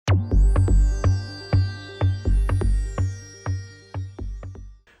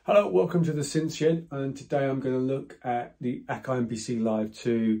Hello, welcome to the Synth Shed, and today I'm going to look at the Akai MPC Live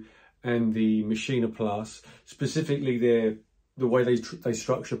II and the Maschine Plus, specifically the way they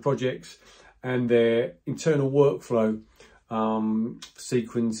structure projects and their internal workflow,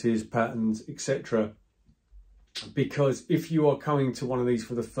 sequences, patterns, etc. Because if you are coming to one of these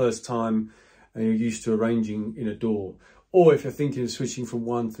for the first time and you're used to arranging in a DAW, or if you're thinking of switching from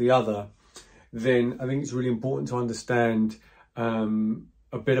one to the other, then I think it's really important to understand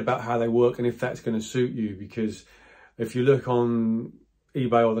a bit about how they work and if that's going to suit you. Because if you look on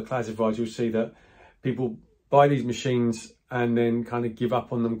eBay or the classifieds, you'll see that people buy these machines and then kind of give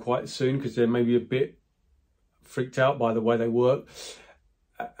up on them quite soon because they're maybe a bit freaked out by the way they work.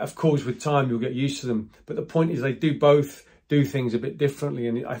 Of course, with time, you'll get used to them. But the point is they both do things a bit differently.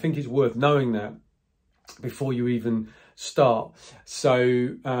 And I think it's worth knowing that before you even start.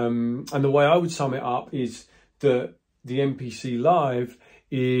 So, and the way I would sum it up is that the MPC Live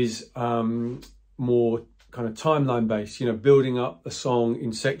is more kind of timeline based, building up a song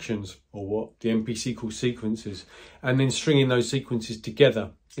in sections, or what the MPC calls sequences, and then stringing those sequences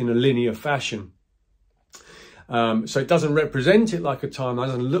together in a linear fashion. So it doesn't represent it like a timeline,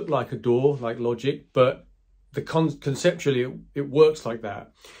 doesn't look like a DAW, like Logic, but conceptually it works like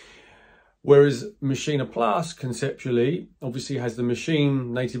that. Whereas Maschine Plus conceptually obviously has the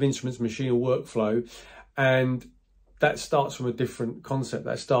machine, Native Instruments Maschine workflow, and that starts from a different concept.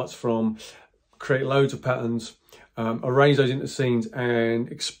 That starts from create loads of patterns, arrange those into scenes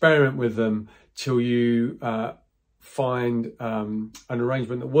and experiment with them till you find an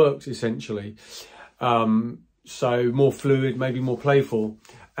arrangement that works, essentially. So more fluid, maybe more playful,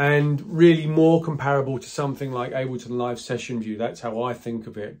 and really more comparable to something like Ableton Live Session View. That's how I think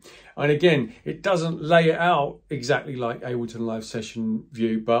of it. And again, it doesn't lay it out exactly like Ableton Live Session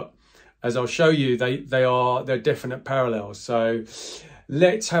View, but as I'll show you, they're definite parallels. So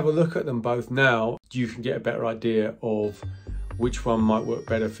let's have a look at them both now. You can get a better idea of which one might work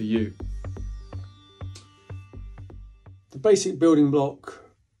better for you. The basic building block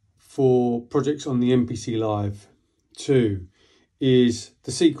for projects on the MPC Live II is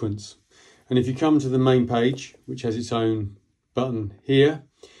the sequence. And if you come to the main page, which has its own button here,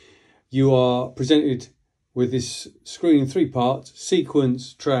 you are presented with this screen in three parts: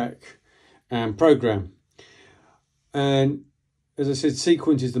 sequence, track, and program. And as I said,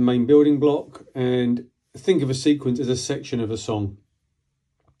 sequence is the main building block, and think of a sequence as a section of a song.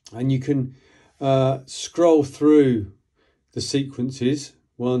 And you can scroll through the sequences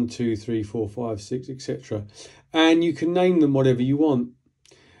 1, 2, 3, 4, 5, 6, etc. And you can name them whatever you want.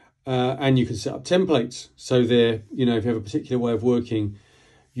 And you can set up templates. So they're, if you have a particular way of working,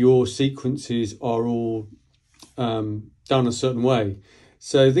 your sequences are all done a certain way.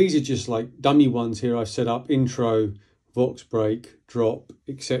 So these are just like dummy ones here. I've set up intro, vox break, drop,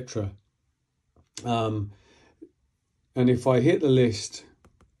 etc. And if I hit the list,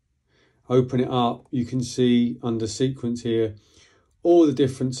 open it up, you can see under sequence here all the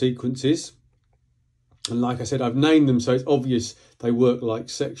different sequences. And like I said, I've named them so it's obvious they work like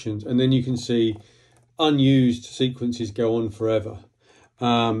sections. And then you can see unused sequences go on forever.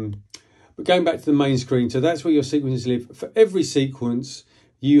 But going back to the main screen, so that's where your sequences live. For every sequence,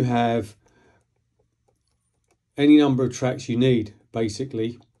 you have any number of tracks you need,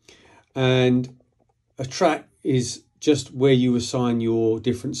 basically. And a track is just where you assign your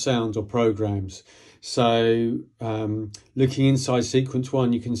different sounds or programs. So looking inside sequence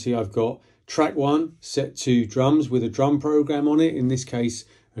one, you can see I've got track one set to drums with a drum program on it. In this case,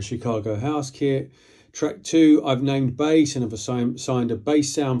 a Chicago house kit. Track two, I've named bass and I've assigned a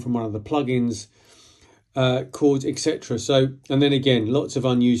bass sound from one of the plugins, chords, etc. So, and then again, lots of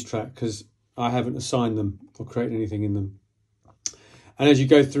unused track because I haven't assigned them or created anything in them. And as you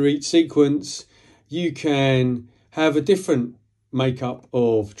go through each sequence, you can have a different makeup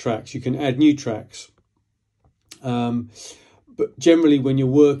of tracks. You can add new tracks. But generally when you're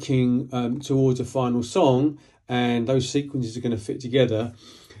working towards a final song and those sequences are going to fit together,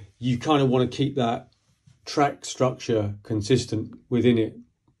 you kind of want to keep that track structure consistent within it.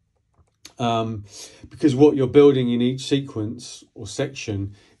 Because what you're building in each sequence or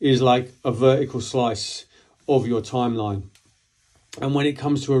section is like a vertical slice of your timeline. And when it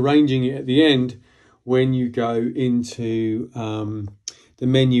comes to arranging it at the end, when you go into the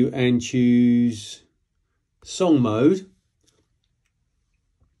menu and choose song mode,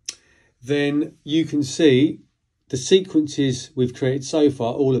 then you can see the sequences we've created so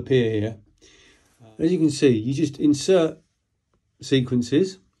far all appear here. As you can see, you just insert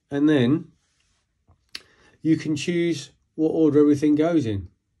sequences and then you can choose what order everything goes in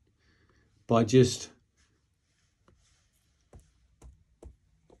by just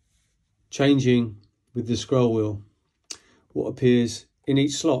changing with the scroll wheel what appears in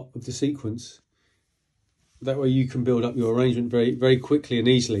each slot of the sequence. That way you can build up your arrangement very, very quickly and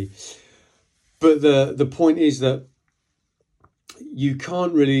easily. But the point is that you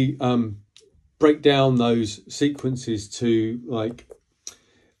can't really break down those sequences to like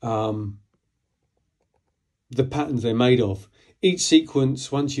the patterns they're made of. Each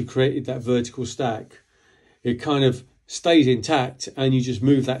sequence, once you've created that vertical stack, it kind of stays intact and you just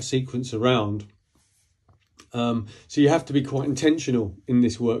move that sequence around. So you have to be quite intentional in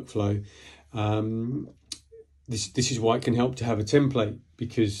this workflow. This is why it can help to have a template,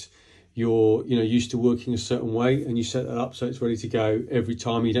 because you're used to working a certain way and you set that up so it's ready to go every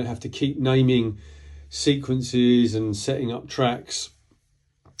time. You don't have to keep naming sequences and setting up tracks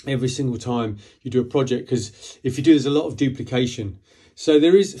every single time you do a project, because if you do, there's a lot of duplication. So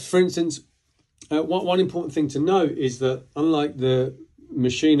there is, for instance, one important thing to note is that unlike the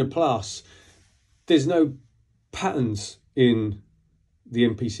Maschine Plus, there's no patterns in the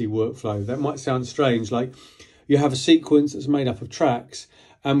MPC workflow. That might sound strange. Like, you have a sequence that's made up of tracks,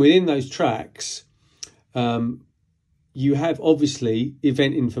 and within those tracks you have obviously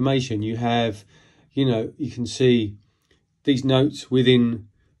event information. You have, you can see these notes within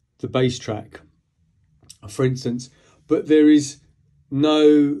the bass track, for instance, but there is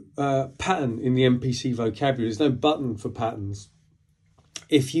no pattern in the MPC vocabulary. There's no button for patterns.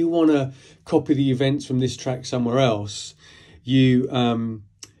 If you want to copy the events from this track somewhere else, you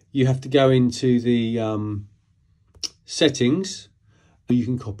have to go into the settings. You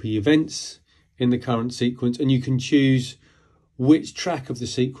can copy events in the current sequence, and you can choose which track of the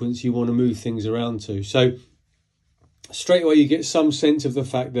sequence you want to move things around to. So straight away you get some sense of the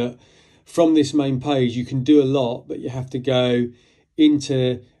fact that from this main page you can do a lot, but you have to go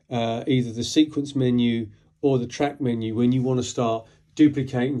into either the sequence menu or the track menu when you want to start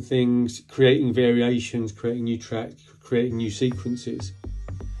duplicating things, creating variations, creating new tracks, creating new sequences.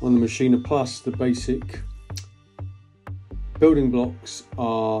 On the Maschine Plus, the basic building blocks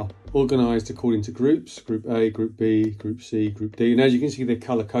are organised according to groups: Group A, Group B, Group C, Group D. And as you can see, they're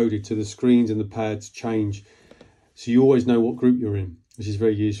colour coded, so the screens and the pads change. So you always know what group you're in, which is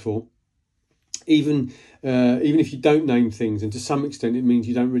very useful. Even if you don't name things, and to some extent it means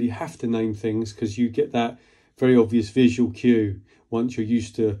you don't really have to name things, because you get that very obvious visual cue once you're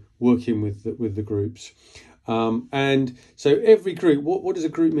used to working with the groups. And so every group, what does a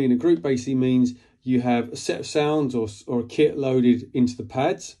group mean? A group basically means you have a set of sounds or a kit loaded into the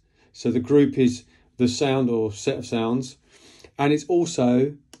pads. So the group is the sound or set of sounds. And it's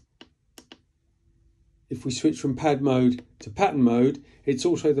also, if we switch from pad mode to pattern mode, it's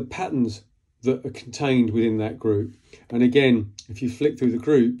also the patterns that are contained within that group. And again, if you flick through the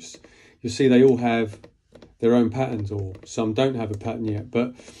groups, you'll see they all have their own patterns, or some don't have a pattern yet.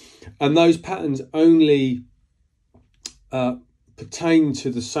 And those patterns only pertain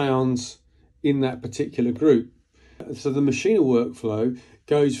to the sounds in that particular group. So the Maschine workflow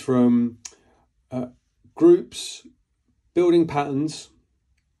goes from groups, building patterns,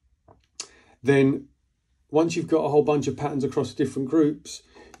 then once you've got a whole bunch of patterns across different groups,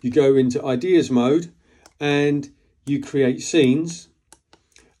 you go into ideas mode and you create scenes,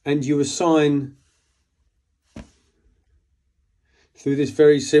 and you assign, through this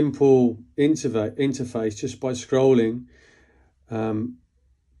very simple interface, just by scrolling,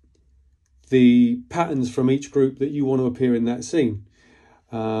 the patterns from each group that you want to appear in that scene.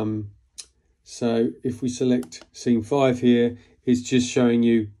 So if we select scene 5 here, it's just showing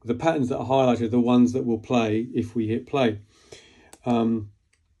you the patterns that are highlighted, the ones that will play if we hit play. And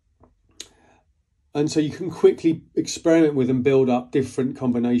so you can quickly experiment with and build up different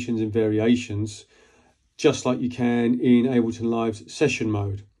combinations and variations, just like you can in Ableton Live's session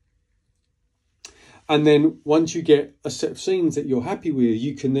mode. And then once you get a set of scenes that you're happy with,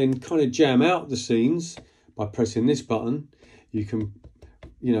 you can then kind of jam out the scenes by pressing this button. You can,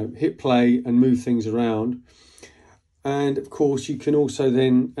 hit play and move things around. And of course, you can also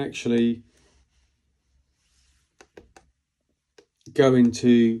then actually go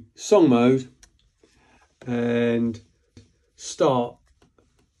into song mode and start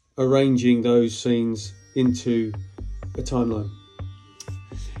arranging those scenes into a timeline.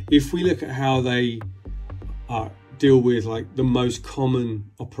 If we look at how they deal with like the most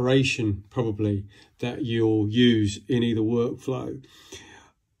common operation probably that you'll use in either workflow,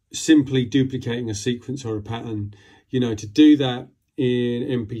 simply duplicating a sequence or a pattern, to do that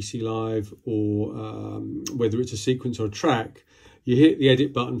in MPC Live, or whether it's a sequence or a track, you hit the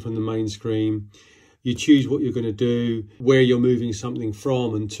edit button from the main screen, you choose what you're going to do, where you're moving something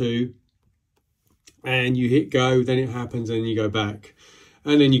from and to, and you hit go, then it happens, and you go back.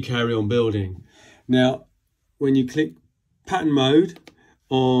 and then you carry on building. Now, when you click pattern mode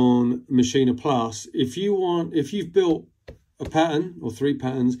on Maschine Plus, if you've built a pattern or 3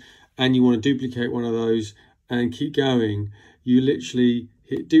 patterns and you want to duplicate one of those and keep going, you literally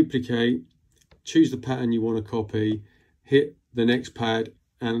hit duplicate, choose the pattern you want to copy, hit the next pad,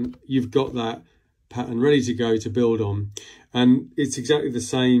 and you've got that pattern ready to go to build on. And it's exactly the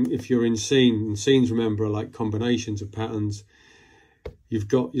same if you're in scene. And scenes, remember, are like combinations of patterns. You've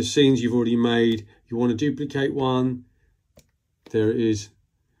got your scenes you've already made. You want to duplicate one, there it is.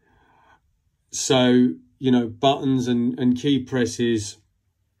 So, you know, buttons and key presses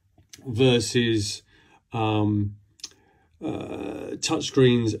versus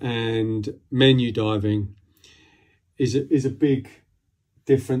touchscreens and menu diving is a big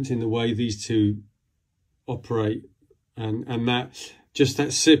difference in the way these two operate, and that just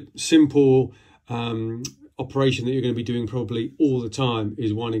that simple operation that you're going to be doing probably all the time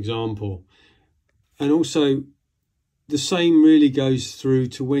is one example. And also the same really goes through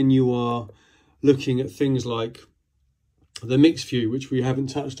to when you are looking at things like the mix view, which we haven't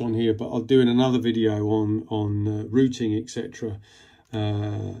touched on here, but I'll do in another video on routing, etc.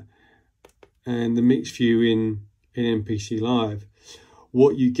 And the mix view in MPC Live.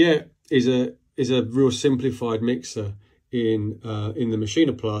 What you get is a real simplified mixer in the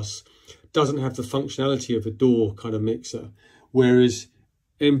Maschine Plus. Doesn't have the functionality of a DAW kind of mixer, whereas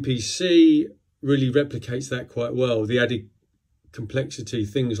MPC really replicates that quite well. The added complexity,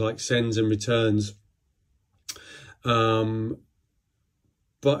 things like sends and returns. But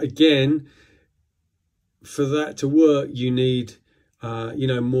again, for that to work, you need you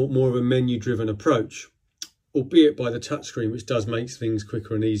know, more of a menu-driven approach, albeit by the touchscreen, which does make things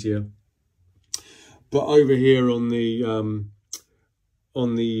quicker and easier. But over here on the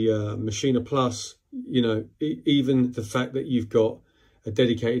Maschine Plus, you know, even the fact that you've got a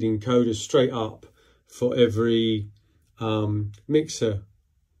dedicated encoder straight up for every mixer,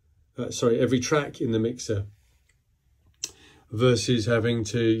 every track in the mixer, versus having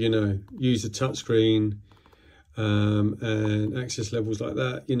to, you know, use the touchscreen and access levels like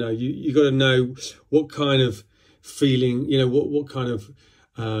that. You know, you got to know what kind of feeling, you know, what kind of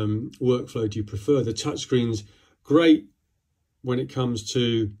workflow do you prefer. The touchscreen's great when it comes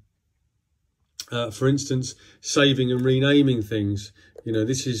to, for instance, saving and renaming things. You know,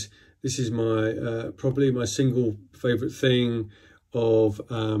 this is my probably my single favorite thing of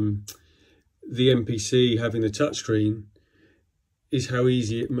the MPC having the touchscreen, is how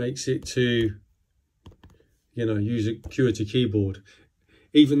easy it makes it to, you know, use a QWERTY keyboard.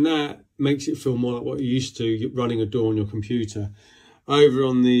 Even that makes it feel more like what you're used to running a DAW on your computer. Over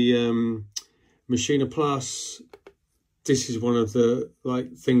on the Maschine Plus, this is one of the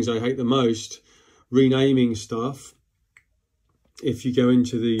things I hate the most, renaming stuff. If you go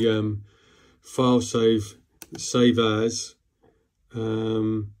into the file save as,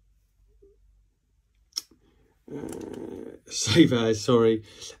 sorry,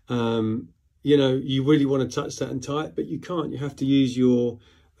 you know, you really want to touch that and type, but you can't. You have to use your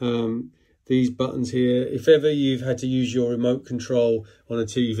these buttons here. If ever you've had to use your remote control on a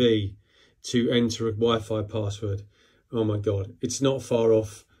TV to enter a Wi-Fi password, oh my God, it's not far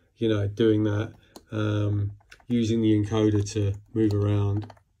off, you know, doing that, using the encoder to move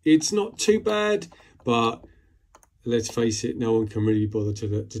around. It's not too bad, but let's face it, no one can really bother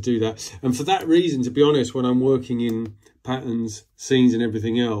to do that. And for that reason, to be honest, when I'm working in patterns, scenes and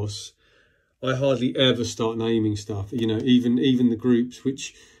everything else, I hardly ever start naming stuff. You know, even the groups,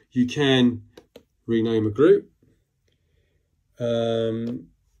 which you can rename a group,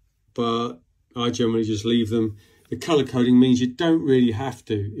 but I generally just leave them. The color coding means you don't really have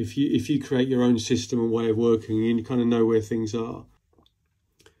to. If you create your own system and way of working, you kind of know where things are.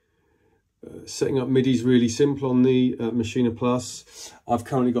 Setting up MIDI is really simple on the Maschine Plus. I've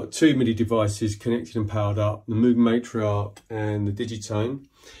currently got 2 MIDI devices connected and powered up, the Moog Matriarch and the Digitone.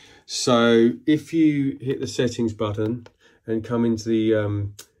 So if you hit the settings button and come into the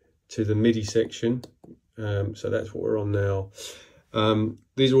to the MIDI section, so that's what we're on now.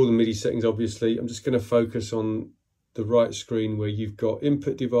 These are all the MIDI settings, obviously. I'm just going to focus on the right screen where you've got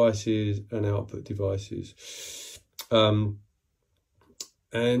input devices and output devices.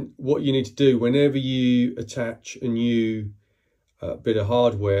 And what you need to do whenever you attach a new bit of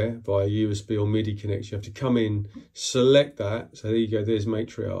hardware via USB or MIDI connection, you have to come in, select that. So there you go, there's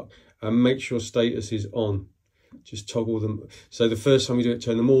Matriarch, and make sure status is on. Just toggle them. So the first time you do it,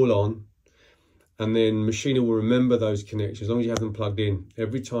 turn them all on, and then Maschine will remember those connections as long as you have them plugged in.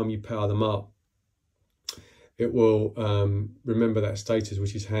 Every time you power them up, it will remember that status,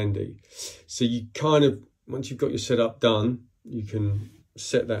 which is handy. So you kind of, once you've got your setup done, you can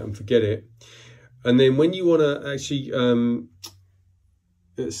set that and forget it. And then when you want to actually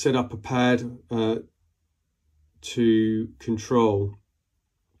set up a pad to control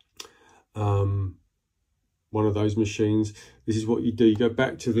one of those machines, this is what you do. You go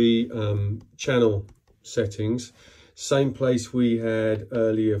back to the channel settings, same place we had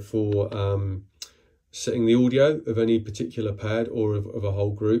earlier for setting the audio of any particular pad or of a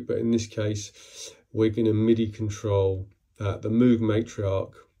whole group, but in this case we're going to MIDI control the Moog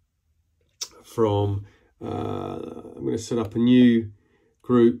matriarch from I'm going to set up a new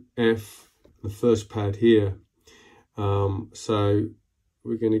group F, the first pad here. So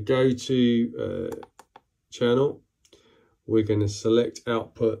we're going to go to channel, we're going to select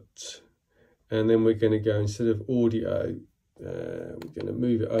output, and then we're going to go, instead of audio, we're going to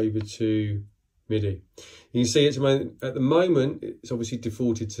move it over to MIDI. You can see it's at the moment it's obviously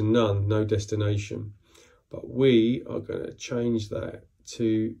defaulted to none, no destination, but we are going to change that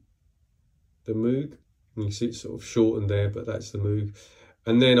to the Moog. You can see it's sort of shortened there, but that's the Moog.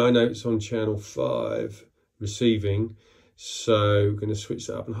 And then I know it's on channel 5 receiving, so we're going to switch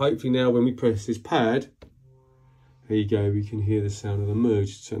that up, and hopefully now when we press this pad, there you go, we can hear the sound of the Moog.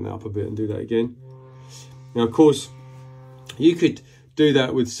 Just turn that up a bit and do that again. Now of course you could do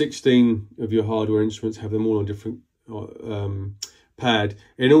that with 16 of your hardware instruments, have them all on different pad,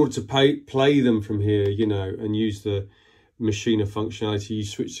 in order to play them from here, you know, and use the Maschine functionality. You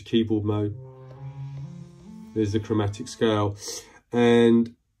switch to keyboard mode, there's the chromatic scale,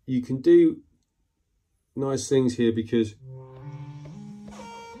 and you can do nice things here because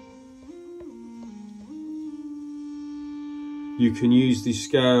you can use the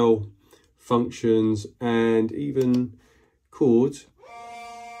scale functions and even chords.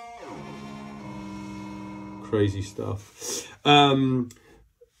 Crazy stuff.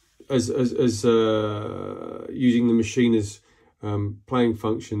 As using the machine as playing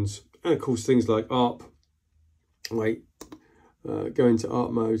functions, and of course things like ARP. Wait, go into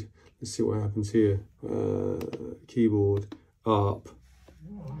ARP mode. Let's see what happens here. Keyboard, ARP,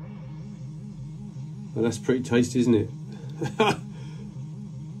 and that's pretty tasty, isn't it?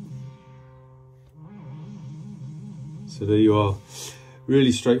 So there you are,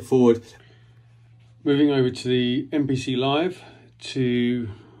 really straightforward. Moving over to the MPC Live to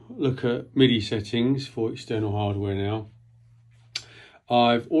look at MIDI settings for external hardware now.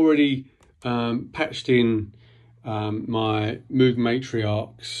 I've already patched in my Moog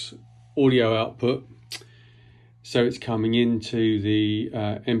matriarch's audio output, so it's coming into the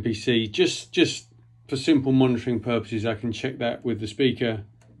MPC. Just for simple monitoring purposes, I can check that with the speaker.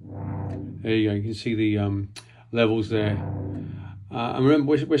 There you go, you can see the levels there. And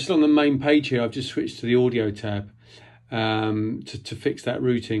remember, we're still on the main page here. I've just switched to the audio tab to fix that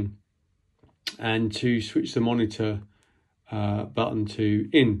routing, and to switch the monitor button to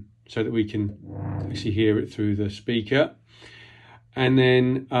in, so that we can actually hear it through the speaker. And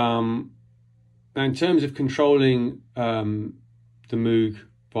then in terms of controlling the Moog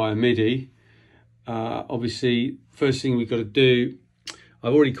via MIDI, obviously first thing we've got to do,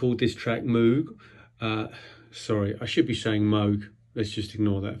 I've already called this track Moog. Sorry, I should be saying Moog. Let's just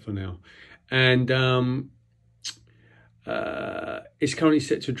ignore that for now. And it's currently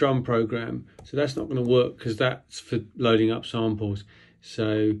set to a drum program, so that's not going to work because that's for loading up samples.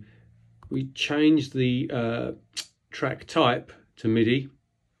 So we changed the track type to MIDI,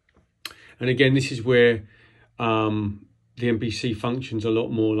 and again this is where the MPC functions a lot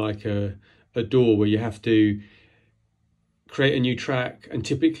more like a DAW, where you have to create a new track and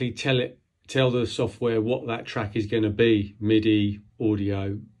typically tell the software what that track is going to be, MIDI,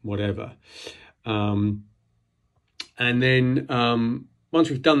 audio, whatever. And then once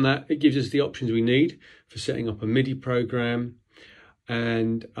we've done that, it gives us the options we need for setting up a MIDI program.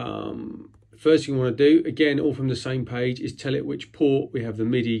 And first thing we want to do, again, all from the same page, is tell it which port we have the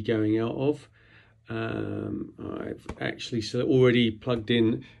MIDI going out of. I've actually already plugged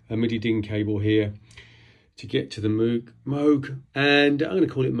in a MIDI DIN cable here to get to the Moog, and I'm going to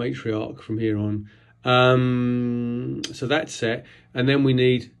call it matriarch from here on. So that's set, and then we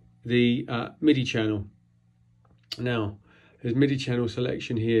need the MIDI channel. Now there's MIDI channel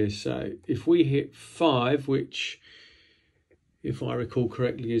selection here, so if we hit 5, which if I recall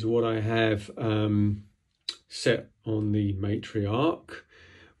correctly is what I have set on the matriarch,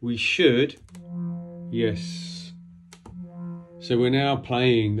 we should, yes, so we're now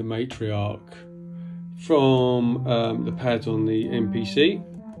playing the matriarch from the pads on the MPC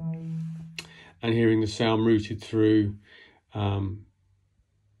and hearing the sound routed through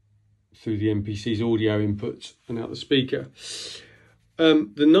the MPC's audio inputs and out the speaker.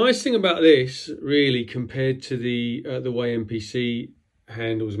 The nice thing about this, really, compared to the way MPC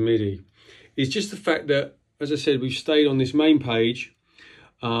handles MIDI. It's just the fact that, as I said, we've stayed on this main page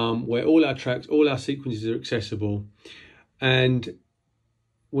where all our tracks, all our sequences are accessible, and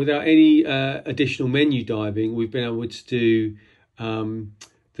without any additional menu diving, we've been able to do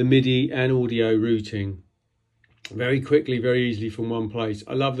the MIDI and audio routing very quickly, very easily from one place.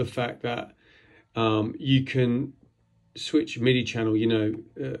 I love the fact that you can switch MIDI channel, you know,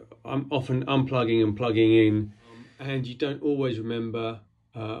 I'm often unplugging and plugging in, and you don't always remember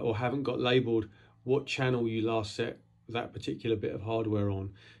or haven't got labeled what channel you last set that particular bit of hardware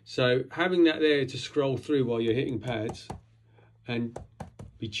on. So having that there to scroll through while you're hitting pads and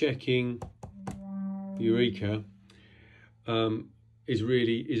be checking Eureka is a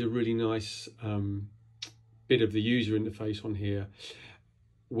really nice bit of the user interface on here.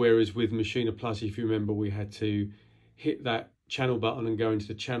 Whereas with Maschine Plus, if you remember, we had to hit that channel button and go into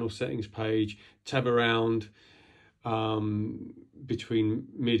the channel settings page, tab around between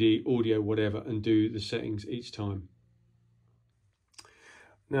MIDI, audio, whatever, and do the settings each time.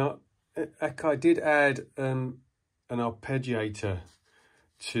 Now, Akai did add an arpeggiator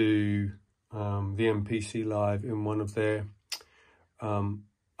to the MPC Live in one of their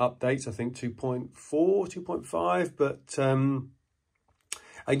updates, I think 2.4, 2.5, but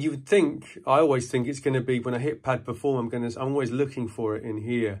and you would think, I always think it's going to be, when I hit pad perform, I'm always looking for it in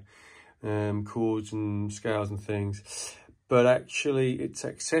here, chords and scales and things, but actually it's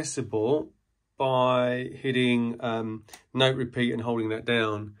accessible by hitting note repeat and holding that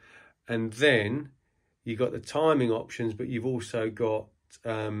down, and then you've got the timing options, but you've also got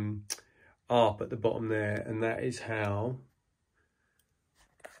ARP at the bottom there, and that is how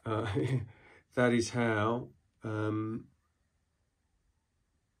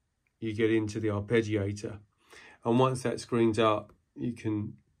you get into the arpeggiator. And once that screen's up, you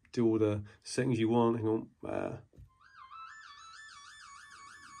can do all the settings you want. Hang on.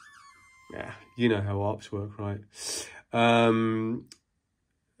 Yeah, you know how ARPs work, right?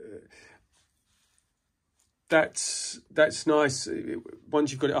 That's nice.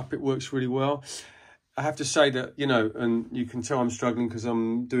 Once you've got it up, it works really well. I have to say that, you know, and you can tell I'm struggling because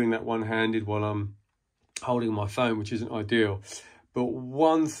I'm doing that one-handed while I'm holding my phone, which isn't ideal. But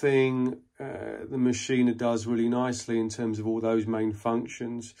one thing the Maschine does really nicely in terms of all those main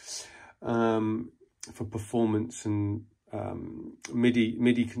functions for performance and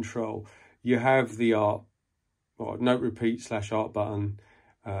MIDI control, you have the ARP, or note repeat / ARP button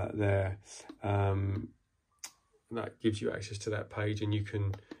there. That gives you access to that page, and you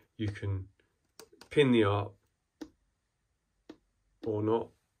can pin the ARP or not.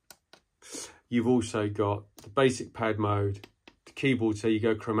 You've also got the basic pad mode, the keyboard, so you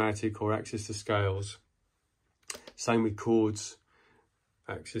go chromatic or access the scales. Same with chords,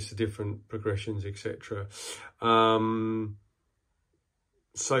 access to different progressions, etc.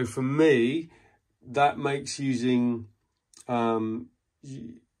 So for me, that makes using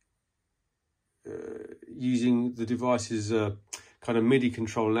using the device's kind of MIDI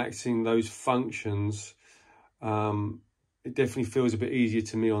control and accessing those functions, it definitely feels a bit easier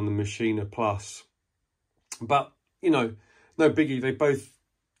to me on the Maschine Plus. But, you know, no biggie, they both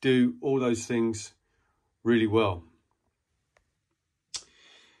do all those things really well.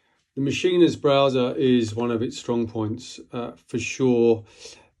 The Maschine's browser is one of its strong points, for sure.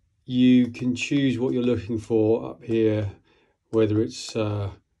 You can choose what you're looking for up here, whether it's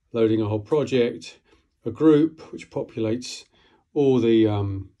loading a whole project, a group, which populates all the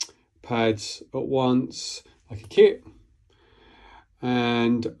pads at once, like a kit,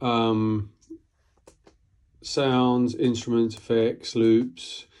 and sounds, instruments, effects,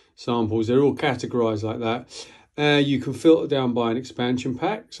 loops, samples, they're all categorized like that. You can filter down by an expansion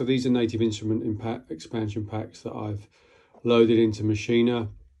pack. So these are native instrument expansion packs that I've loaded into Maschine.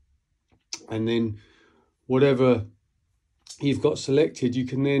 And then whatever you've got selected, you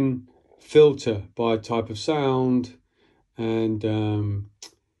can then filter by type of sound and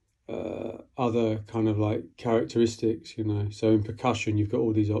other kind of like characteristics, you know. So in percussion, you've got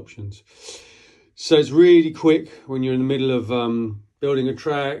all these options. So it's really quick when you're in the middle of building a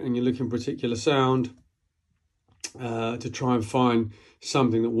track and you're looking for a particular sound to try and find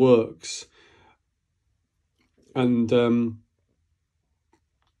something that works. And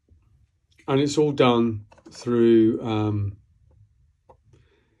it's all done through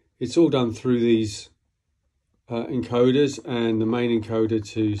these encoders, and the main encoder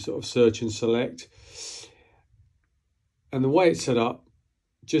to sort of search and select. And the way it's set up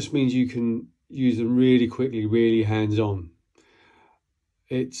just means you can use them really quickly, really hands-on.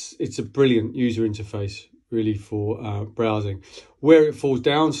 It's a brilliant user interface, really, for browsing. Where it falls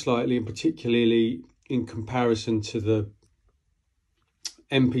down slightly, and particularly in comparison to the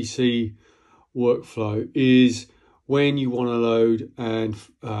MPC workflow is when you want to load and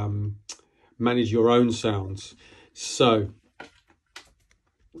manage your own sounds. So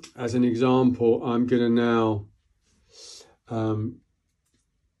as an example, I'm going to now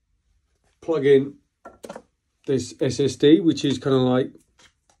plug in this SSD, which is kind of like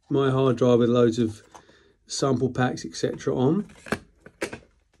my hard drive with loads of sample packs, etc. on.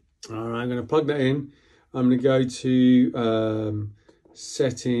 All right, I'm going to plug that in. I'm going to go to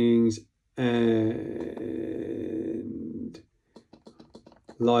settings and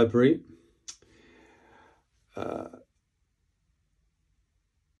library.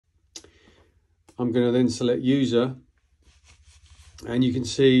 I'm going to then select user, and you can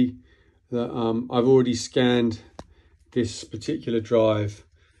see that I've already scanned this particular drive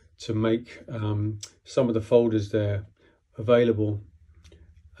to make some of the folders there available.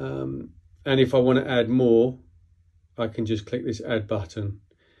 And if I want to add more, I can just click this add button.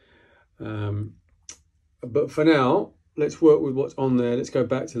 But for now, let's work with what's on there. Let's go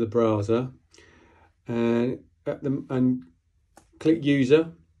back to the browser and click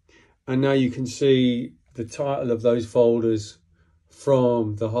user. And now you can see the title of those folders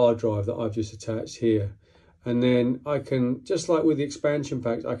from the hard drive that I've just attached here. And then I can, just like with the expansion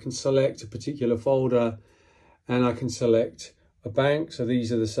packs, I can select a particular folder and I can select a bank. So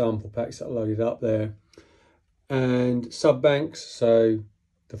these are the sample packs that are loaded up there. And sub banks, so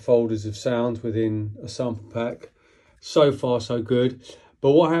the folders of sounds within a sample pack. So far, so good.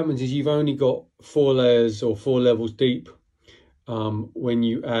 But what happens is you've only got 4 layers or 4 levels deep when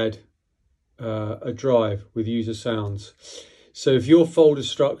you add a drive with user sounds. So if your folder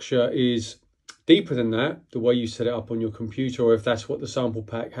structure is deeper than that, the way you set it up on your computer, or if that's what the sample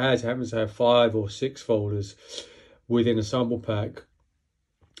pack has, it happens to have 5 or 6 folders within a sample pack,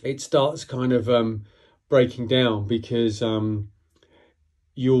 it starts kind of breaking down, because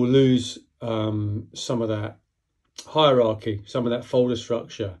you'll lose some of that hierarchy, some of that folder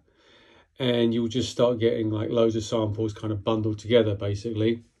structure, and you'll just start getting like loads of samples kind of bundled together,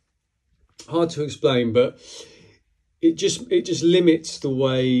 basically. Hard to explain, but it just limits the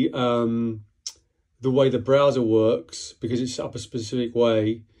way the browser works, because it's set up a specific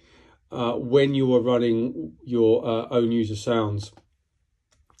way when you are running your own user sounds.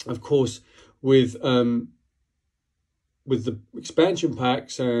 Of course, with the expansion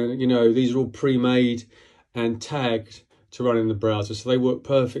packs, and you know, these are all pre-made and tagged to run in the browser, so they work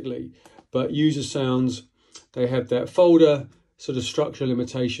perfectly. But user sounds, they have that folder sort of structure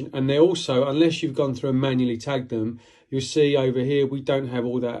limitation, and they also, unless you've gone through and manually tagged them, you'll see over here we don't have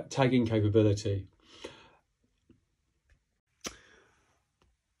all that tagging capability.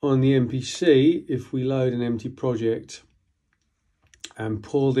 On the MPC, if we load an empty project and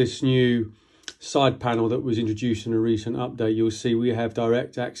pull this new side panel that was introduced in a recent update, you'll see we have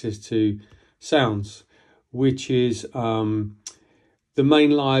direct access to sounds, which is the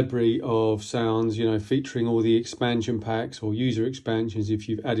main library of sounds, you know, featuring all the expansion packs or user expansions if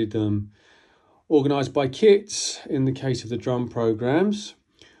you've added them, organized by kits in the case of the drum programs,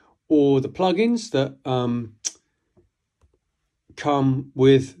 or the plugins that come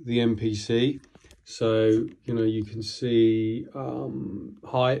with the MPC. So, you know, you can see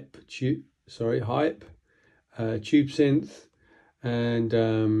Hype, Tube Synth, and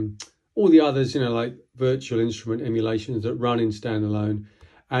all the others, you know, like virtual instrument emulations that run in standalone,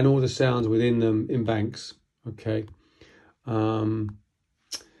 and all the sounds within them in banks. Okay,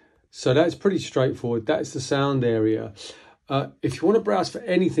 so that's pretty straightforward. That's the sound area. If you want to browse for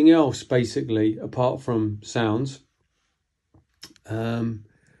anything else, basically, apart from sounds,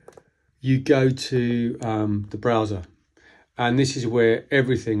 you go to the browser, and this is where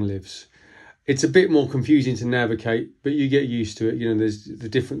everything lives. It's a bit more confusing to navigate, but you get used to it. You know, there's the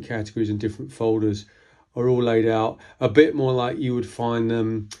different categories and different folders are all laid out a bit more like you would find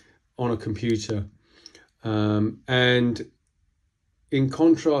them on a computer. And in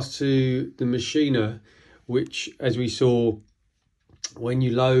contrast to the Maschine, which, as we saw, when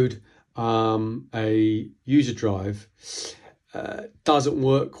you load a user drive, doesn't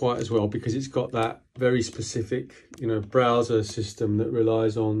work quite as well, because it's got that very specific, you know, browser system that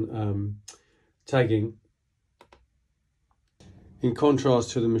relies on tagging. In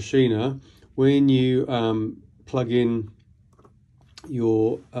contrast to the Maschine, when you plug in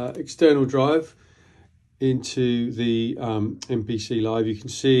your external drive into the MPC Live, you can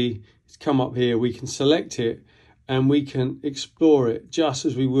see it's come up here. We can select it and we can explore it just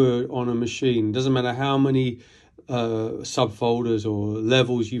as we would on a machine. It doesn't matter how many subfolders or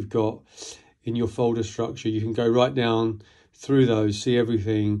levels you've got in your folder structure. You can go right down through those, see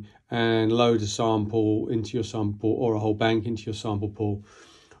everything, and load a sample into your sample pool, or a whole bank into your sample pool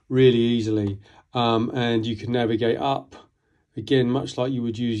really easily. And you can navigate up, again, much like you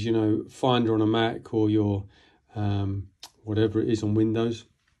would use, you know, Finder on a Mac, or your whatever it is on Windows,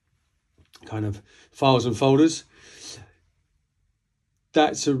 kind of files and folders.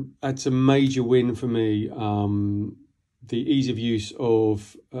 That's a major win for me. The ease of use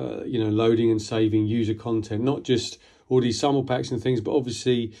of you know, loading and saving user content, not just all these sample packs and things, but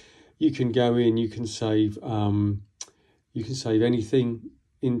obviously you can go in, you can save anything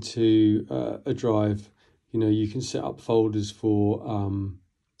into a drive. You know, you can set up folders for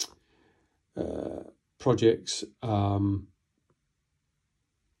projects,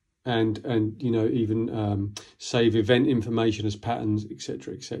 and you know, even save event information as patterns,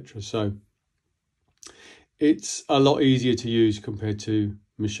 etc., etc. So it's a lot easier to use compared to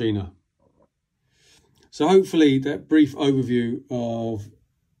Maschine. So hopefully that brief overview of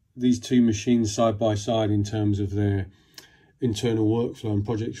these two machines side by side in terms of their internal workflow and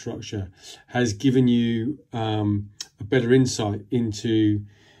project structure has given you a better insight into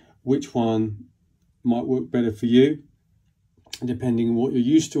which one might work better for you, depending on what you're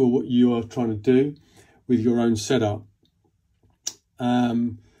used to or what you are trying to do with your own setup.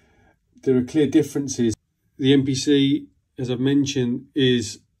 There are clear differences. The MPC, as I've mentioned,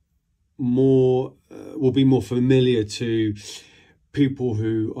 is more will be more familiar to people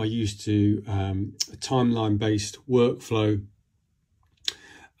who are used to a timeline-based workflow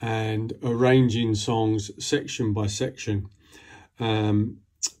and arranging songs section by section, and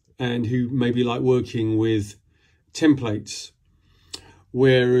who maybe like working with templates,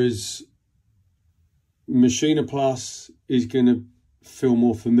 whereas Maschine Plus is going to feel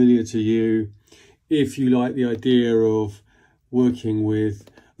more familiar to you if you like the idea of working with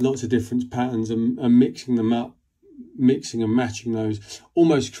lots of different patterns and mixing them up, mixing and matching those,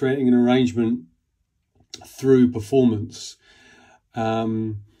 almost creating an arrangement through performance.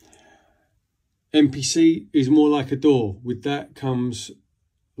 MPC is more like a DAW. With that comes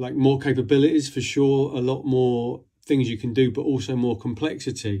like more capabilities for sure, a lot more things you can do, but also more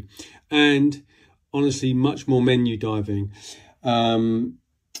complexity, and honestly much more menu diving.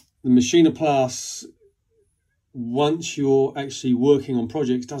 The Maschine Plus, once you're actually working on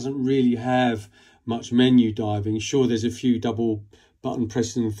projects, doesn't really have much menu diving. Sure, there's a few double button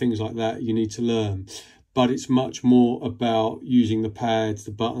pressing and things like that you need to learn, but it's much more about using the pads,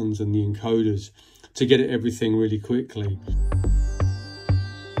 the buttons and the encoders to get at everything really quickly.